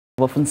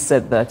I've often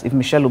said that if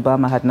Michelle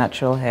Obama had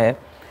natural hair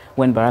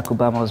when Barack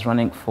Obama was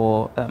running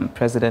for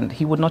president,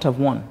 he would not have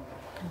won,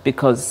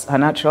 because her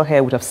natural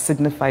hair would have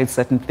signified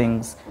certain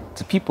things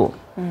to people,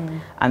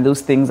 and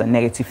those things are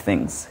negative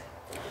things.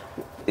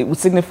 It would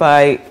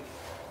signify,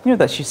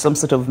 that she's some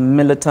sort of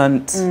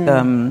militant,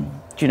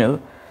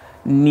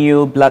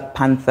 neo-Black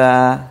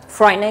Panther.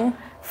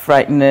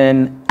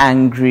 Frightening,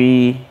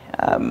 angry,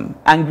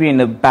 angry in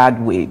a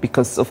bad way,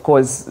 because, of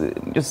course,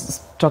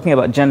 just talking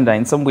about gender,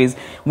 in some ways,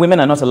 women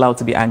are not allowed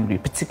to be angry,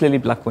 particularly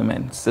Black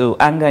women. So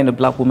anger in a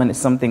Black woman is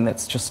something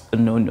that's just a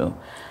no-no.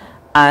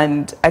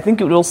 And I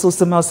think it would also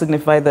somehow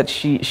signify that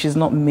she's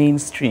not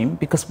mainstream,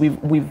 because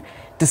we've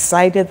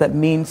decided that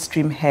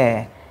mainstream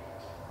hair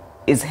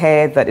is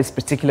hair that is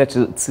particular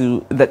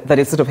to that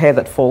is sort of hair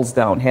that falls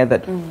down, hair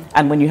that,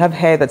 and when you have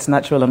hair that's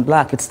natural and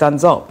black, it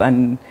stands up,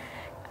 and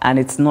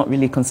it's not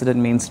really considered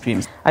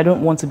mainstream. I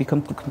don't want to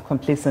become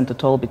complacent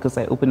at all because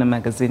I open a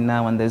magazine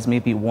now and there's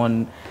maybe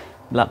one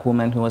Black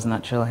woman who has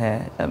natural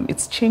hair.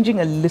 It's changing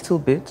a little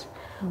bit,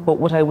 but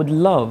what I would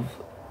love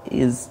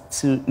is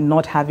to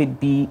not have it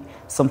be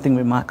something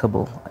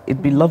remarkable.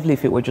 It'd be lovely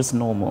if it were just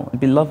normal. It'd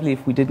be lovely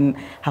if we didn't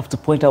have to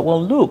point out,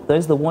 well, look,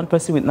 there's the one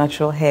person with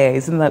natural hair.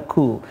 Isn't that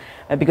cool?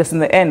 Because in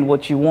the end,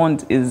 what you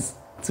want is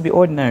to be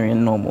ordinary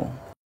and normal.